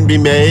decision true. can be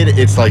made,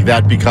 it's like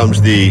that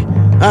becomes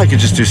I could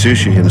just do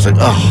sushi. And it's like,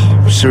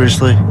 oh,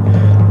 seriously?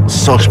 It's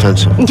so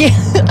expensive. Yeah,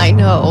 I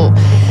know.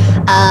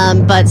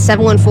 But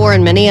 714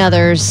 and many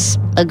others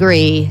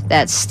agree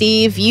that,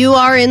 Steve, you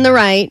are in the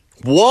right.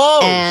 Whoa,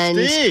 and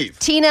Steve.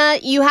 Tina,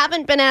 you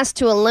haven't been asked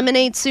to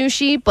eliminate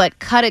sushi, but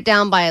cut it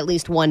down by at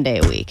least 1 day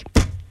a week.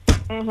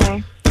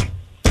 Mm-hmm.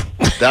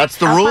 That's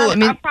the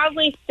rule. I'll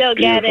probably still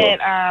get it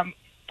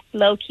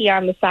low key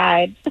on the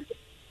side.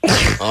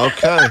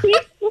 Okay.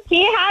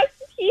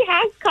 He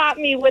has caught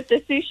me with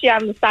the sushi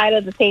on the side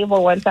of the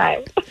table one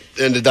time.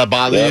 And did that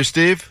bother you,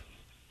 Steve?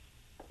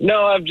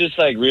 No, I'm just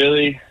like,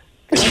 really?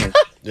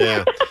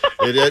 Yeah.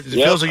 It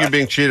feels like you're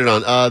being cheated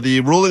on.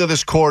 The ruling of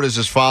this court is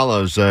as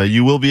follows.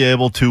 You will be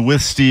able to,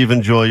 with Steve,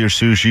 enjoy your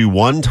sushi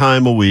 1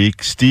 time a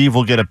week. Steve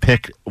will get a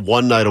pick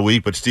 1 night a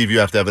week, but Steve, you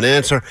have to have an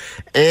answer.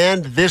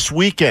 And this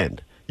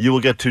weekend, you will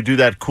get to do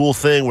that cool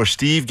thing where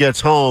Steve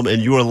gets home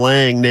and you are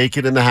laying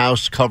naked in the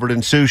house covered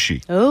in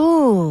sushi.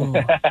 Ooh.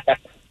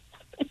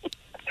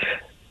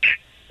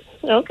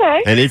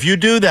 Okay. And if you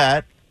do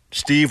that,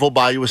 Steve will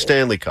buy you a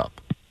Stanley Cup.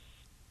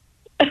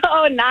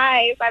 Oh,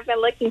 nice. I've been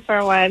looking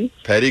for one.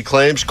 Petty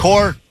Claims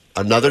Court,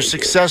 another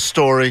success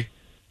story.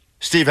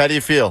 Steve, how do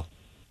you feel?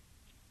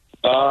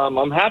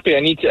 I'm happy. I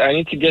need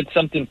to get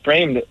something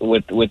framed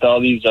with all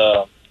these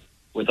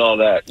with all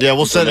that. Yeah,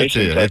 we'll send it to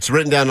you. information. It's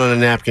written down on a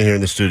napkin here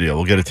in the studio.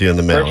 We'll get it to you in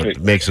the mail. Perfect.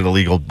 It makes it a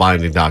legal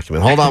binding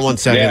document. Hold on 1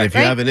 second. Yeah. If you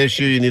have an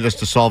issue, you need us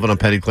to solve it on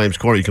Petty Claims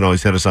Court, you can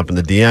always hit us up in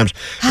the DMs.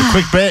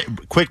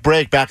 Quick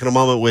break. Back in a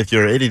moment with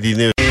your ADD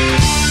News.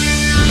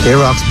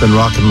 K-Rock's been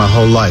rocking my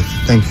whole life.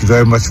 Thank you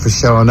very much for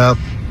showing up.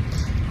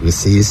 We'll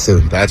see you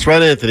soon. That's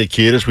right, Anthony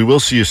Kiedis. We will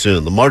see you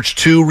soon. The March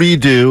 2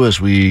 redo as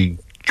we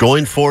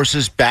join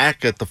forces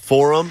back at the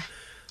Forum,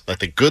 like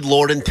the good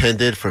Lord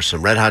intended, for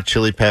some Red Hot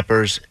Chili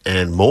Peppers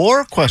and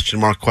more? Question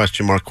mark.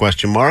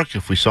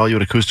 If we saw you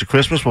at Acoustic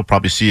Christmas, we'll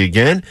probably see you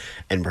again.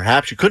 And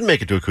perhaps you couldn't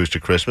make it to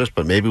Acoustic Christmas,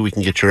 but maybe we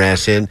can get your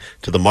ass in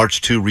to the March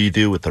 2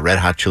 redo with the Red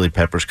Hot Chili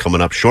Peppers coming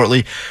up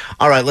shortly.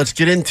 All right, let's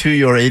get into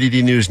your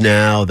ADD News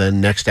now.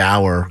 Then next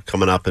hour,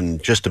 coming up in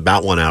just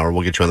about 1 hour,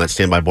 we'll get you on that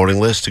standby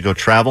boarding list to go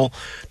travel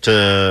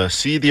to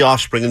see The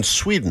Offspring in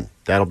Sweden.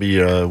 That'll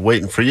be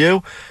waiting for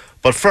you.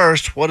 But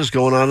first, what is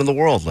going on in the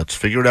world? Let's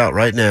figure it out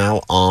right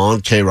now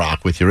on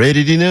K-Rock with your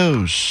ADD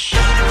News.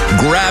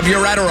 Grab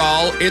your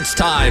Adderall. It's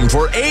time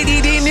for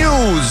ADD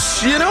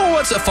News. You know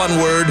what's a fun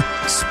word?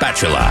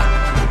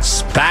 Spatula.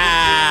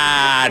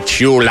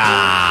 Spatula.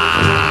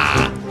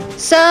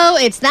 So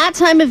it's that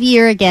time of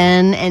year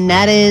again, and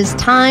that is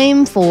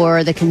time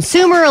for the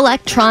Consumer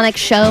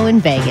Electronics Show in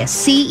Vegas.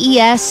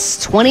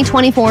 CES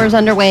 2024 is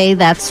underway.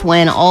 That's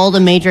when all the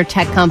major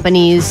tech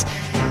companies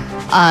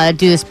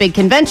do this big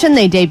convention.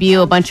 They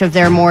debut a bunch of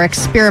their more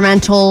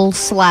experimental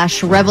 /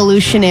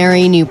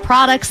 revolutionary new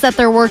products that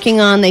they're working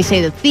on. They say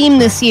the theme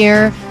this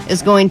year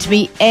is going to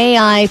be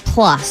AI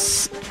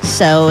plus.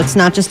 So it's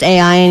not just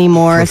AI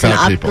anymore. For it's an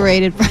fat people.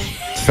 upgraded.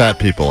 Fat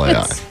people AI.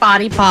 It's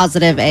body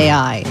positive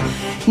AI.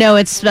 No,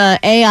 it's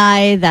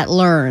AI that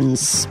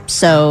learns.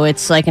 So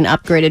it's like an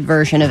upgraded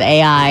version of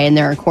AI, and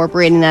they're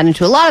incorporating that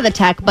into a lot of the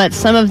tech. But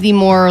some of the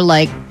more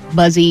like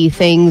buzzy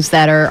things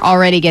that are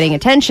already getting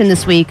attention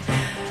this week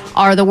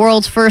are the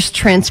world's first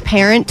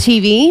transparent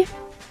TV.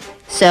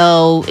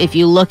 So if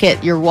you look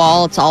at your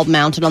wall, it's all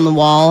mounted on the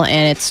wall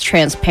and it's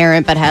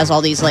transparent, but has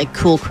all these like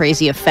cool,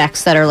 crazy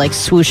effects that are like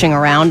swooshing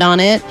around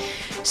on it.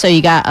 So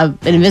you got an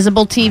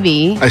invisible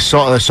TV. I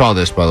saw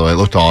this, by the way. It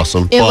looked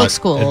awesome. It looks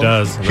cool. It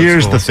does.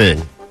 Here's the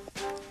thing.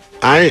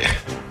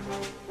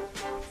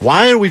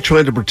 Why are we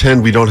trying to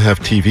pretend we don't have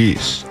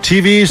TVs?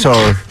 TVs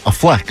are a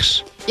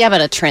flex. Yeah,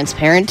 but a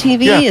transparent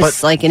TV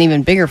is like an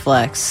even bigger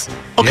flex.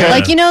 Okay.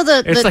 Like, you know,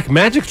 it's like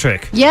magic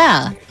trick.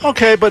 Yeah.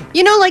 Okay, but...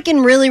 You know, like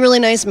in really, really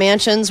nice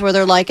mansions where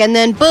they're like, and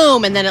then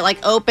boom, and then it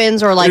like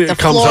opens or like It the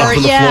comes floor. off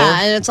of the Yeah,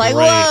 floor? and it's like,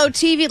 Great. whoa,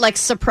 TV. Like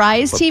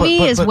surprise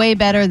TV is way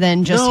better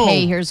than just, No.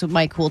 hey, here's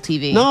my cool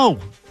TV. No.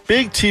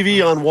 Big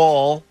TV on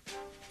wall.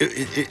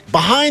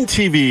 Behind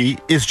TV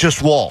is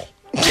just wall.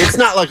 It's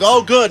not like,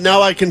 oh, good,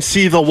 now I can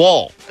see the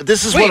wall.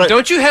 This is Wait,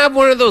 don't you have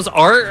one of those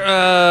art,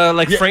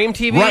 frame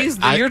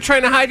TVs? right. You're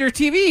trying to hide your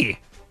TV.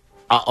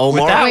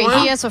 Omar? Wait,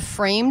 he has a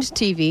framed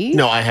TV?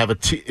 No, I have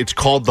it's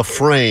called the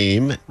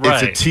frame.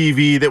 Right. It's a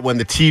TV that when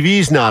the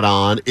TV's not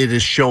on, it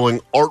is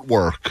showing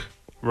artwork.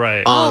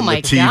 Right. Oh On my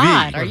the TV.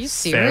 God. Are you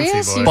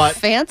serious? You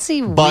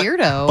fancy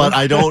weirdo. But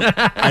I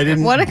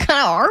didn't. What kind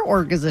of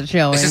artwork is it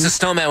showing? It's just a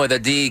snowman with a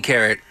D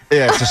carrot.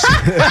 Yeah,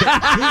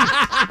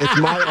 it's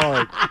my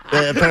art.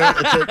 It's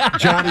a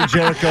Johnny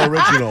Jericho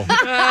original.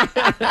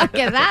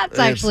 Okay, that's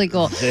actually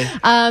cool.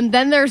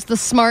 Then there's the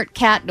smart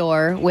cat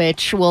door,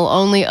 which will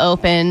only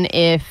open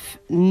if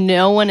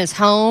no one is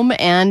home,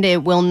 and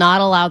it will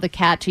not allow the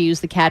cat to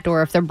use the cat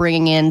door if they're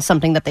bringing in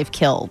something that they've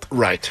killed.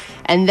 Right.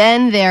 And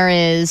then there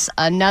is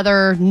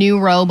another new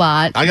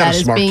robot I got that a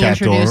is smart being cat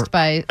door. introduced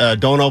by...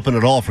 Don't open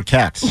it all for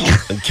cats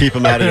and keep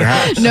them out of your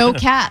house. No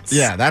cats.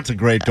 Yeah, that's a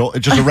great door.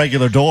 It's just a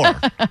regular door.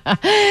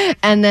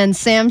 And then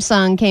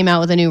Samsung came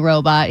out with a new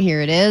robot.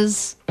 Here it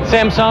is.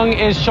 Samsung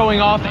is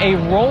showing off a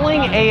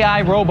rolling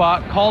AI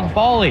robot called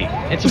Bally.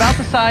 It's about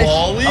the size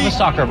of a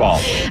soccer ball.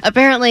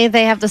 Apparently,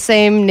 they have the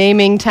same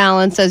naming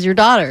talents as your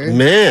daughter.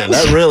 Man,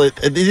 that really...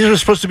 These are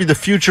supposed to be the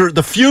future,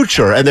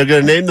 and they're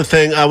going to name the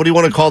thing, what do you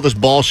want to call this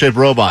ball-shaped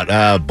robot?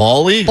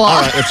 Bally? All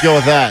right, let's go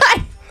with that.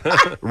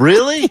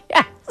 Really?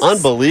 Yes.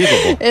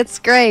 Unbelievable. It's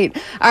great.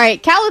 All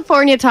right,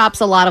 California tops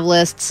a lot of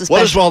lists.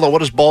 What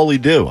does Bally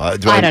do? I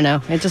don't know.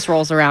 It just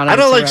rolls around. I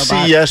don't like it's a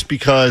robot. CES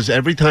because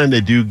every time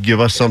they do give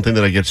us something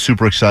that I get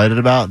super excited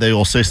about, they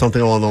will say something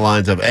along the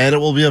lines of, and it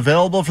will be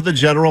available for the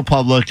general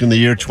public in the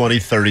year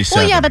 2037.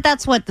 Well, yeah, but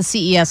that's what the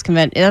CES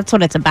convention, that's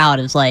what it's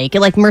about, is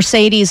like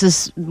Mercedes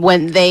is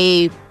when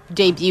they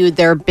debuted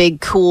their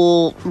big,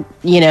 cool,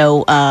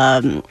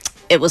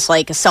 it was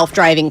like a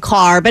self-driving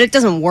car, but it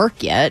doesn't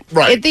work yet.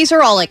 Right. These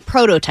are all like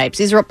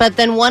prototypes. But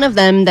then one of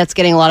them that's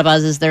getting a lot of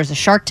buzz is there's a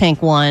Shark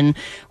Tank one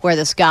where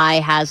this guy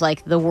has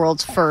like the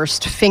world's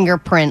first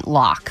fingerprint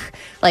lock.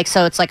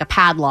 So it's like a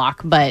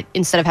padlock, but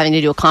instead of having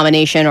to do a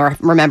combination or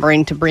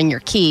remembering to bring your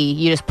key,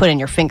 you just put in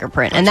your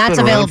fingerprint. And that's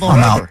available.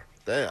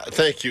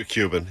 Thank you,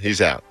 Cuban.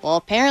 He's out. Well,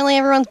 apparently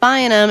everyone's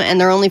buying them, and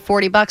they're only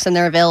 $40, and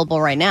they're available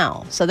right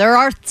now. So there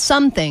are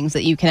some things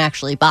that you can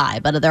actually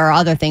buy, but there are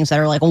other things that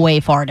are like way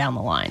far down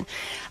the line.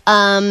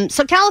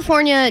 So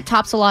California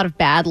tops a lot of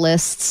bad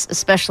lists,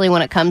 especially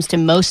when it comes to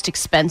most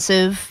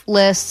expensive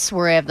lists,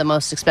 where we have the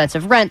most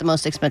expensive rent, the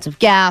most expensive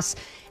gas.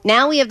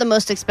 Now we have the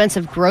most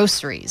expensive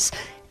groceries.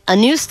 A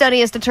new study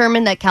has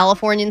determined that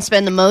Californians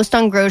spend the most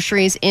on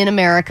groceries in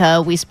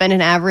America. We spend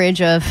an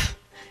average of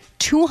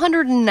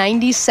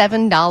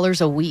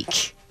 $297 a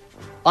week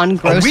on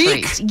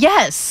groceries. A week?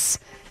 Yes.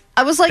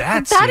 I was like,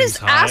 that is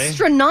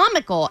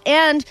astronomical.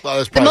 And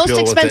the most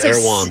expensive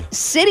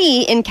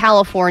city in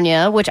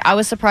California, which I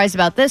was surprised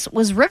about this,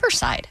 was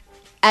Riverside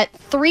at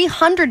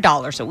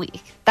 $300 a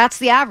week. That's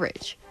the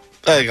average.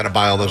 You got to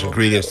buy all those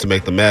ingredients to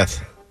make the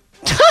meth.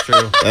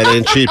 True. That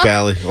ain't cheap,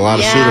 Allie. A lot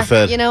of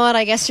Sudafed. You know what?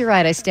 I guess you're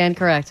right. I stand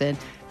corrected.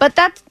 But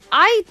that's...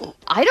 I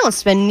don't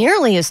spend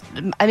nearly as...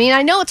 I mean,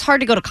 I know it's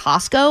hard to go to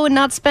Costco and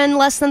not spend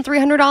less than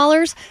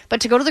 $300, but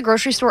to go to the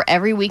grocery store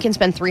every week and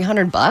spend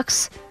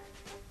 $300...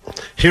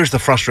 Here's the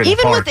frustrating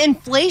Even part. with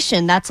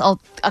inflation, that's a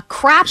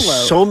crap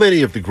load. So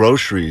many of the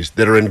groceries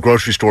that are in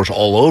grocery stores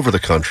all over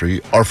the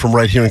country are from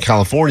right here in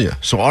California.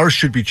 So ours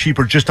should be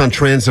cheaper just on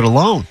transit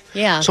alone.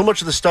 Yeah. So much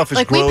of the stuff is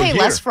we grown pay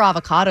here. less for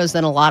avocados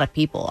than a lot of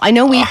people. I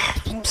know we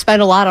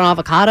spend a lot on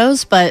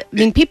avocados, but I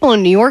mean, people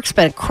in New York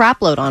spend a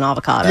crap load on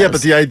avocados. Yeah,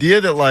 but the idea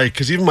that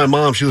because even my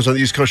mom, she lives on the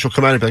East Coast, she'll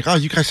come out and be like, oh,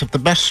 you guys have the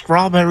best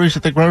strawberries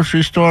at the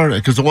grocery store.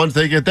 Because the ones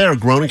they get there are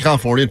grown in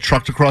California,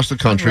 trucked across the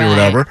country or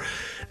whatever.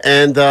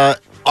 And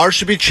ours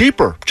should be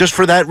cheaper just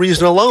for that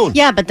reason alone.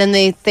 Yeah, but then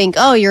they think,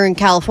 oh, you're in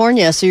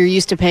California, so you're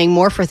used to paying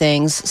more for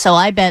things. So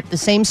I bet the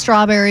same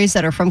strawberries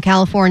that are from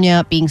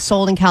California being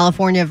sold in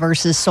California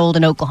versus sold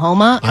in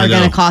Oklahoma are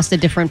going to cost a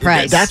different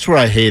price. That's where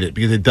I hate it,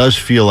 because it does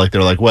feel like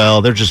they're like,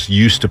 well, they're just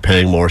used to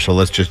paying more, so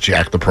let's just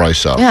jack the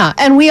price up. Yeah,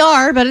 and we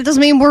are, but it doesn't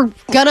mean we're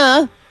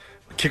gonna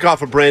kick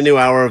off a brand new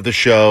hour of the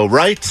show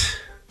right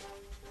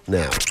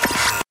now.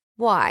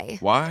 Why?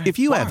 Why? If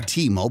you have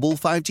T-Mobile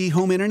 5G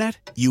home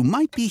internet, you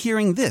might be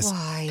hearing this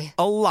Why?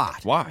 a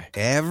lot. Why?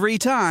 Every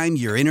time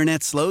your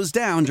internet slows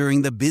down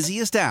during the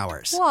busiest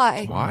hours.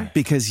 Why? Why?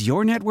 Because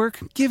your network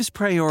gives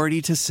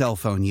priority to cell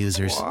phone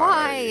users.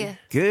 Why?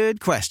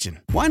 Good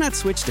question. Why not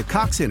switch to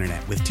Cox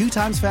Internet with 2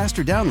 times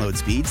faster download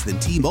speeds than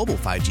T-Mobile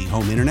 5G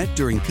home internet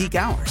during peak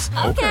hours?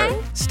 Okay.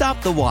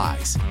 Stop the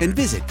whys and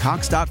visit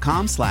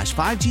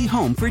cox.com/5G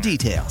home for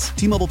details.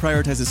 T-Mobile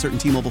prioritizes certain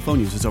T-Mobile phone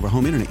users over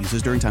home internet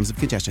users during times of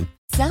congestion.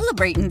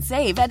 Celebrate and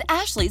save at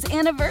Ashley's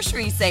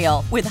Anniversary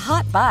Sale. With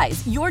Hot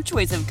Buys, your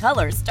choice of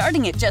colors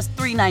starting at just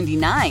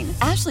 $3.99.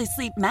 Ashley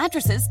Sleep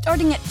mattresses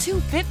starting at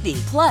 $2.50.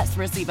 Plus,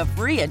 receive a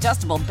free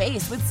adjustable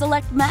base with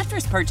select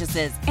mattress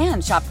purchases.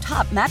 And shop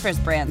top mattress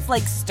brands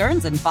like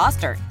Stearns &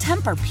 Foster,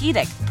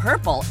 Tempur-Pedic,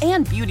 Purple,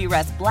 and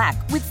Beautyrest Black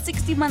with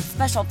 60-month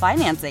special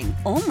financing.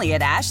 Only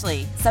at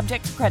Ashley.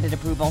 Subject to credit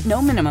approval.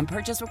 No minimum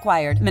purchase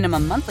required.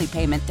 Minimum monthly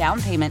payment,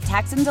 down payment,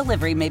 tax, and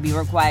delivery may be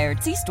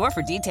required. See store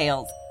for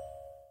details.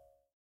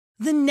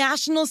 The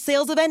national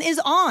sales event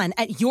is on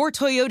at your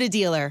Toyota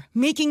dealer,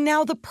 making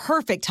now the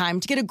perfect time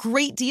to get a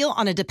great deal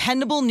on a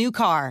dependable new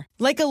car.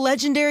 Like a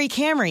legendary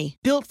Camry,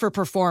 built for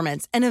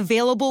performance and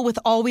available with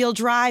all-wheel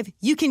drive,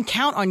 you can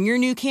count on your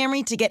new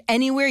Camry to get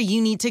anywhere you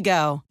need to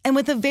go. And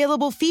with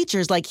available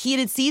features like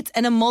heated seats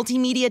and a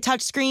multimedia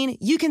touchscreen,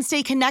 you can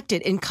stay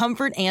connected in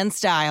comfort and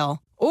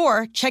style.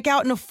 Or check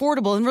out an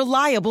affordable and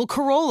reliable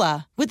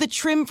Corolla with a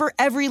trim for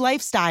every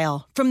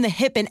lifestyle, from the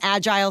hip and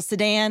agile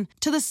sedan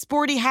to the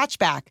sporty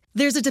hatchback.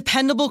 There's a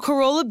dependable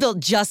Corolla built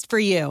just for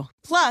you.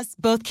 Plus,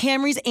 both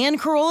Camrys and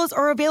Corollas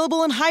are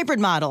available in hybrid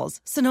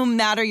models, so no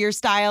matter your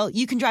style,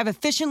 you can drive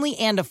efficiently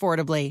and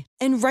affordably.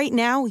 And right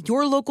now,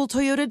 your local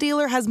Toyota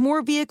dealer has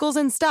more vehicles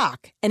in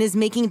stock and is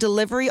making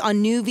delivery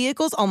on new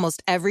vehicles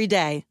almost every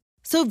day.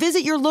 So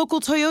visit your local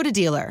Toyota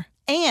dealer.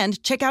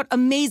 And check out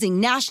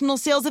amazing national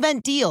sales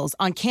event deals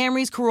on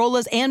Camrys,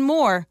 Corollas, and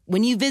more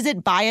when you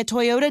visit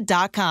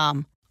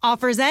buyatoyota.com.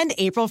 Offers end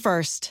April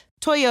 1st.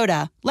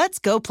 Toyota, let's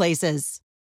go places.